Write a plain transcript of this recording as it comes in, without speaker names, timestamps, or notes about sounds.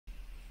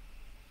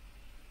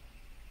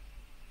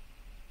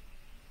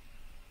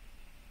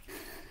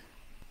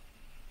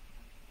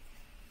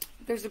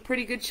there's a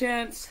pretty good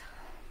chance,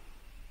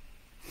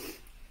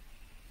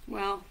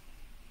 well,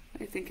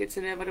 I think it's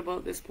inevitable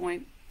at this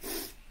point,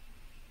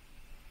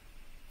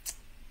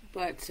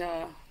 but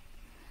I'll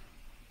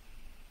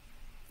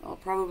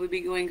probably be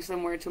going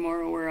somewhere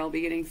tomorrow where I'll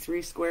be getting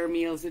 3 square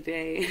meals a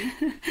day,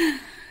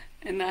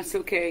 and that's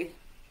okay.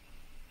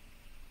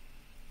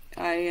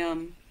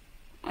 I'm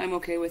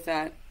okay with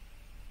that,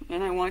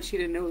 and I want you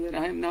to know that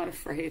I'm not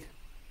afraid.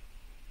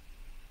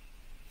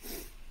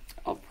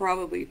 I'll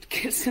probably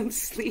get some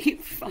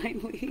sleep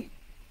finally.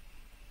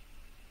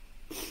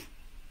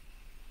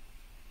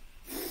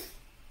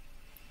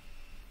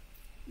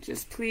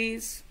 Just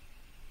please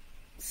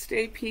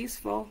stay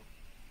peaceful,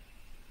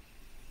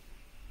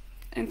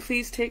 and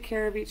please take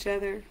care of each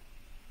other,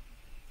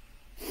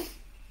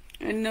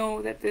 and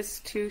know that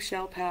this too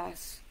shall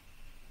pass.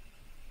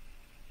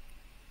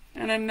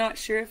 And I'm not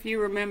sure if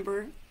you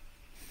remember,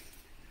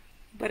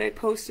 but I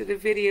posted a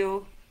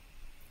video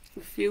a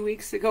few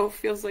weeks ago,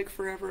 feels like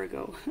forever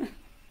ago,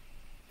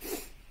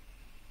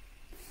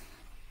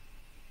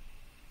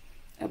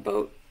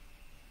 about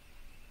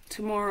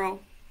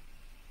tomorrow.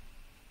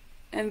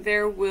 And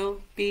there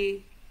will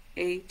be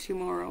a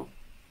tomorrow.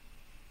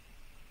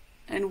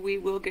 And we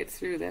will get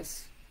through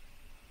this.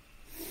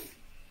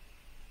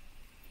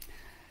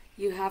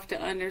 You have to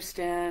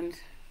understand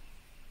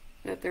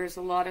that there's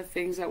a lot of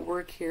things at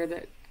work here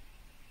that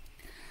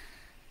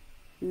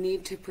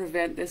need to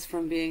prevent this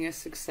from being a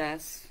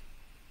success.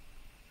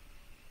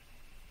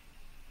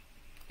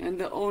 And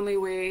the only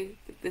way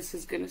that this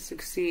is going to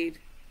succeed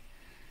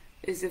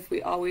is if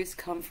we always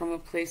come from a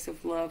place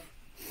of love.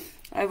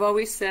 I've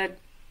always said,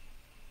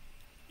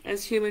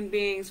 as human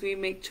beings, we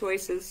make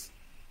choices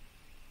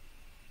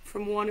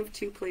from one of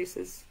 2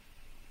 places.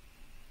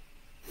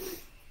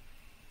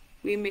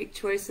 We make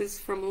choices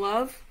from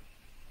love,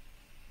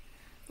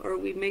 or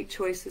we make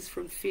choices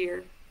from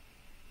fear.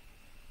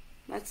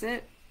 That's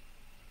it.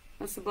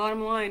 That's the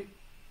bottom line.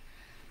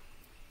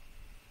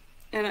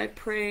 And I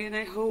pray and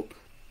I hope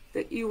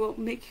that you will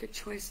make your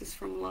choices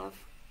from love.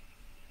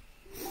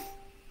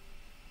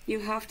 You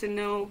have to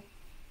know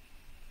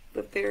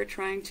that they're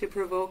trying to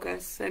provoke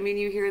us. I mean,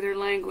 you hear their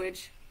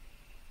language.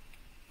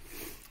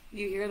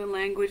 You hear the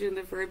language and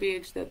the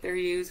verbiage that they're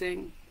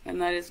using, and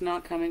that is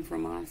not coming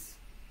from us.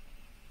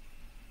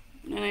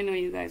 And I know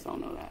you guys all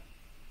know that.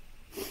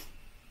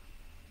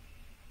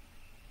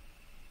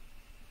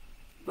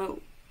 But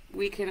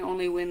we can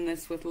only win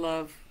this with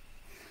love,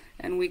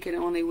 and we can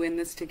only win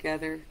this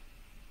together.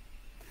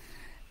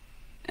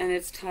 And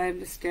it's time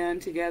to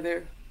stand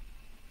together.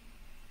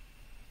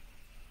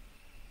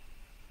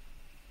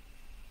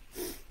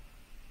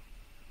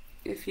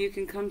 If you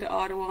can come to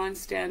Ottawa and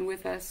stand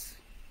with us,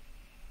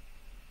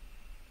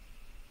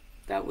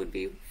 that would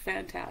be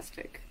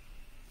fantastic.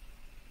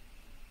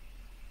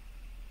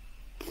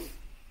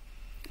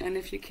 And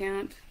if you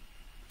can't,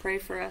 pray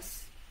for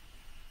us.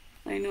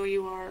 I know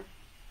you are.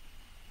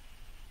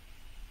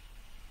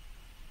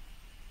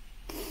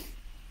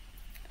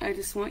 I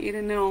just want you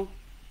to know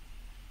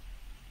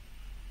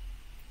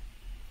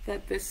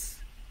that this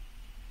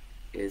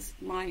is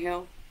my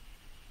hill,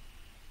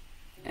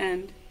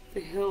 and the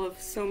hill of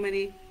so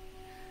many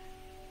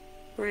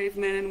brave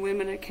men and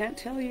women. I can't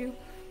tell you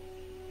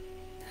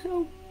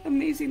how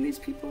amazing these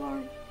people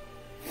are.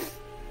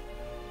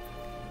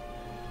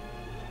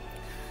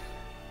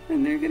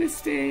 And they're going to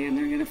stay, and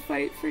they're going to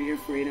fight for your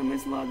freedom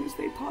as long as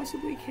they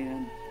possibly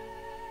can.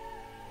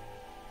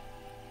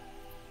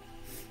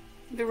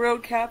 The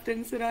road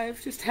captains that I've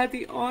just had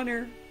the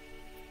honor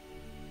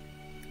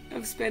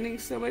of spending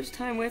so much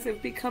time with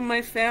have become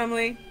my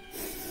family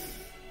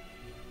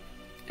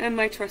and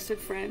my trusted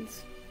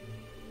friends.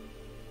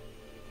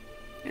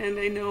 And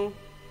I know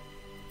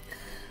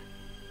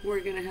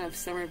we're going to have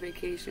summer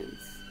vacations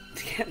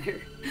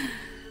together,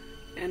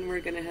 and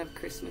we're going to have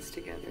Christmas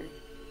together.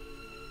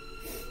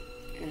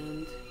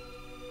 And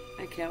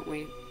I can't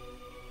wait.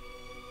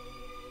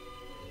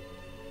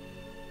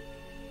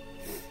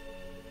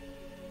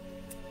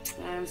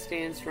 I'm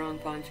staying strong,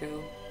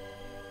 Pancho.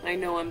 I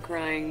know I'm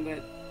crying,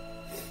 but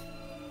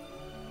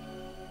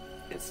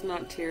it's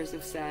not tears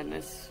of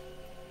sadness.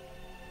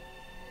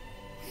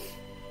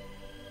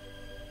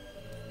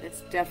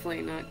 It's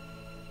definitely not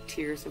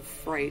tears of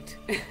fright.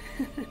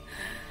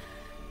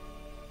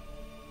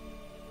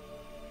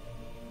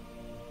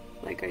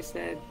 Like I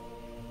said,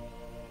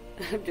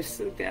 I'm just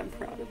so damn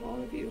proud of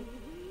all of you.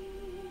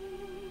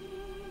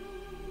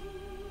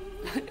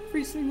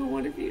 Every single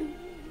one of you.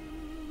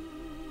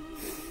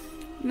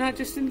 Not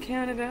just in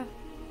Canada,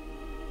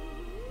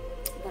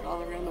 but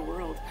all around the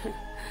world.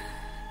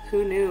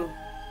 Who knew?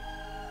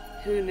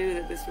 Who knew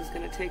that this was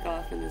going to take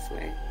off in this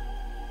way?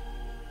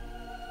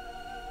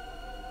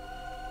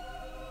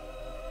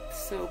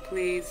 So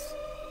please,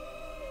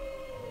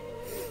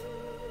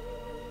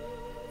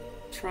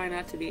 try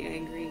not to be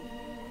angry.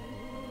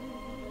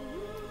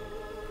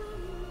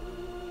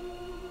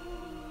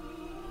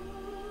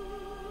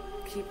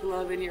 Keep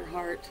love in your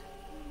heart.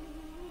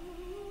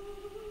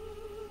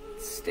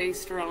 Stay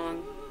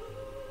strong.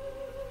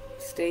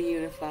 Stay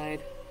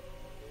unified.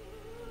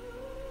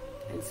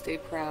 and stay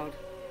proud.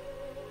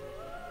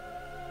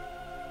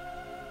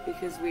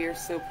 Because we are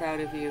so proud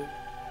of you.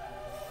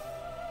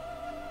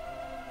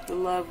 The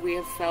love we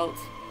have felt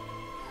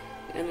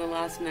in the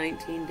last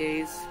 19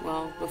 days,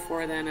 well,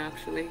 before then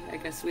actually. I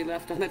guess we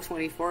left on the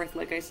 24th.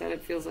 Like I said,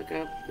 it feels like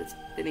it's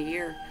been a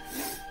year.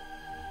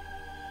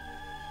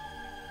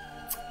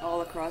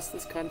 All across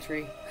this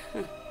country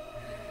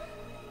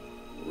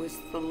was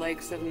the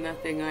likes of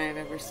nothing I have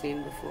ever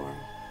seen before.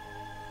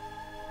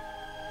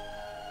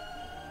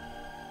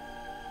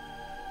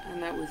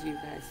 And that was you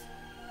guys.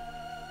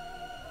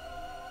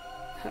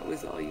 That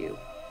was all you.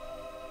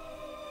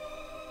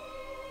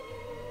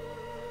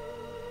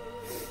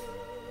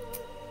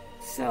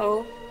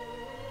 So,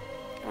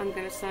 I'm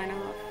gonna sign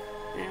off,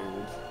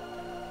 and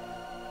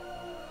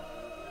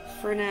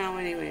for now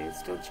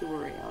anyways, don't you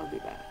worry, I'll be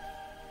back.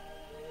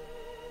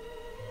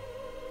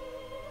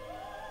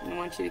 I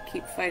want you to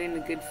keep fighting the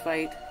good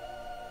fight,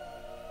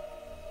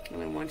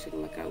 and I want you to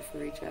look out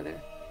for each other,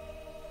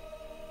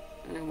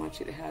 and I want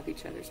you to have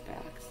each other's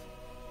backs.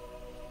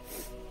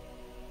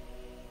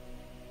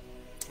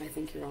 I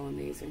think you're all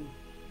amazing.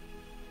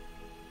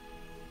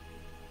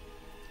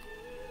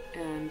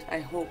 And I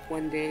hope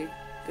one day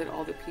that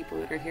all the people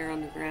that are here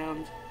on the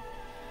ground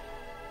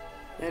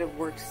that have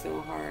worked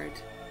so hard,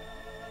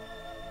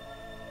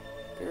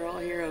 they're all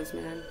heroes,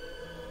 man.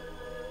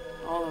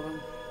 All of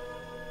them.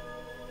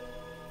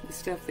 The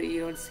stuff that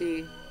you don't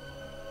see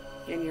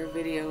in your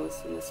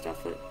videos and the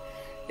stuff that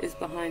is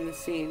behind the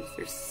scenes,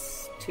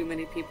 there's too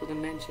many people to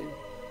mention.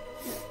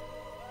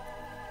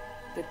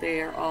 But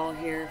they are all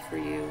here for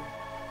you.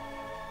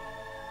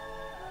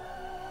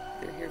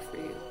 They're here for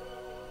you.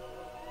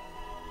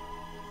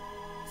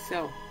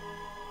 So,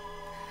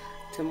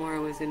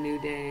 tomorrow is a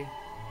new day,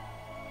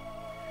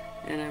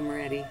 and I'm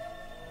ready.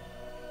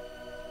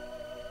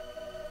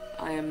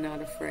 I am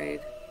not afraid,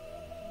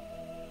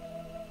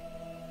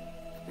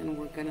 and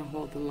we're gonna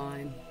hold the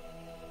line.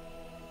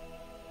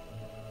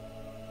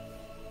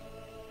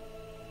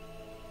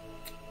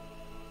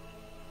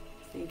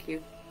 Thank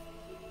you.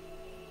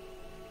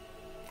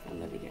 I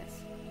love you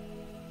guys.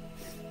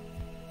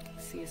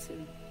 See you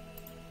soon.